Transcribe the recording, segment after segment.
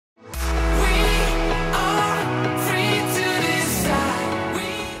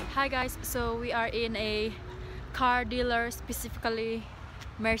guys, so we are in a car dealer, specifically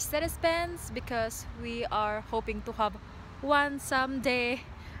Mercedes-Benz, because we are hoping to have one someday,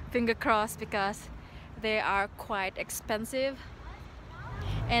 finger crossed, because they are quite expensive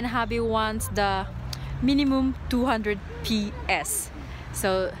and hubby wants the minimum 200 PS,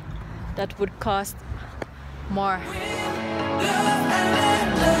 so that would cost more.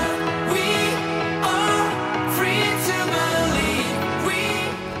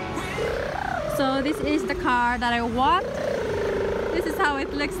 So this is the car that I want. This is how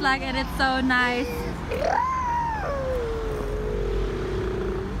it looks like, and it's so nice.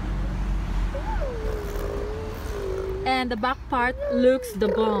 And the back part looks the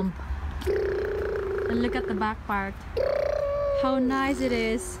bomb. And look at the back part. How nice it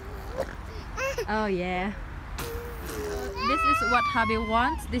is. Oh yeah. This is what hubby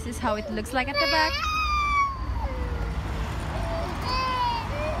wants. This is how it looks like at the back.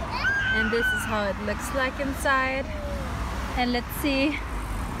 And this is how it looks like inside. And let's see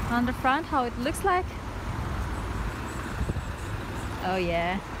on the front how it looks like. Oh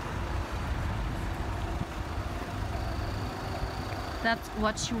yeah. That's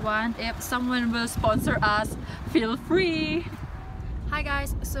what you want. If someone will sponsor us, feel free. Hi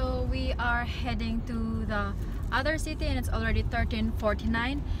guys, so we are heading to the other city and it's already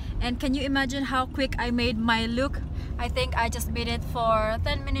 13:49. And can you imagine how quick I made my look? I think I just made it for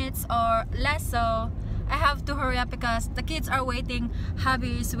 10 minutes or less, so I have to hurry up because the kids are waiting,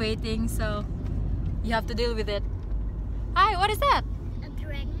 hubby is waiting, so you have to deal with it. Hi, what is that? A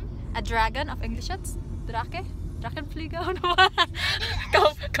dragon. A dragon of English? Drake? Dragonflyer?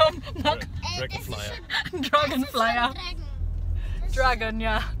 Come, Mark. Dragonflyer. Dragonflyer. Dragon,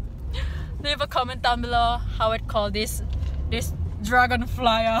 yeah. Leave a comment down below how it called this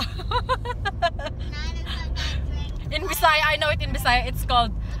Dragonflyer. In Bisaya, I know it in Bisaya, it's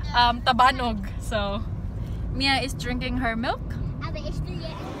called tabanog. So Mia is drinking her milk.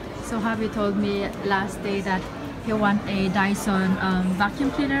 So hubby told me last day that he want a Dyson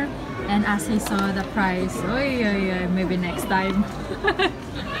vacuum cleaner, and as he saw the price, maybe next time.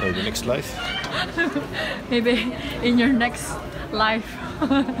 Maybe next life. Maybe in your next life.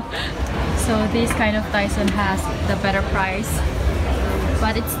 So this kind of Dyson has the better price,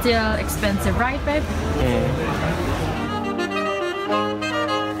 but it's still expensive, right babe?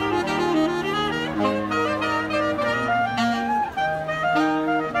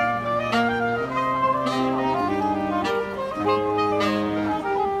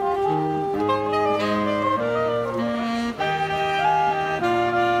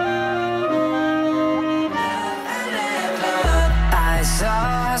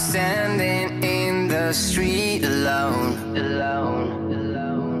 Standing in the street alone.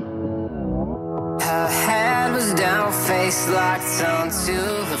 Her head was down, face locked onto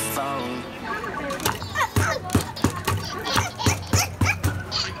her phone.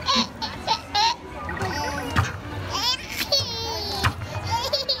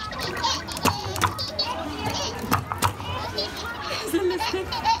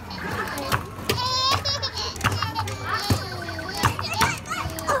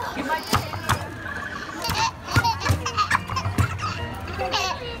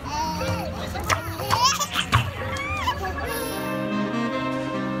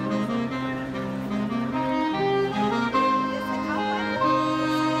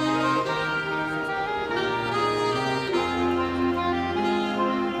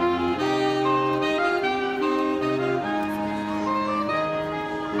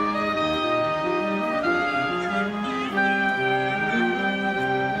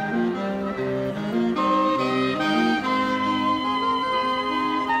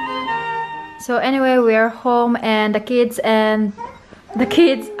 So anyway, we are home, and the kids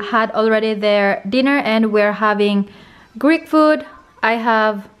had already their dinner, and we're having Greek food. I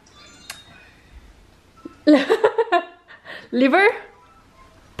have liver,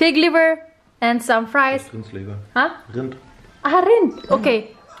 pig liver, and some fries. Liver. Huh? Rind. Ah, rind.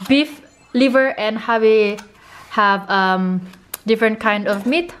 Okay, beef liver, and hubby have different kind of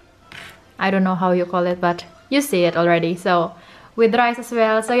meat. I don't know how you call it, but you see it already. So with rice as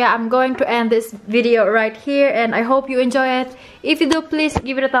well. So yeah, I'm going to end this video right here, and I hope you enjoy it. If you do, please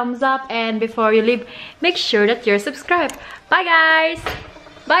give it a thumbs up, and before you leave, make sure that you're subscribed. Bye guys.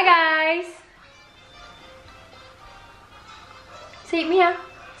 Bye guys. Say Mia,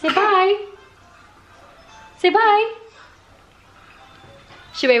 say bye. Say bye.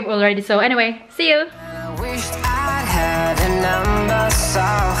 She waved already, so anyway, see you. I wished I had a number so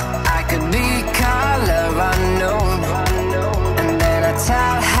I could be color unknown, and then I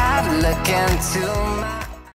tell how to look into my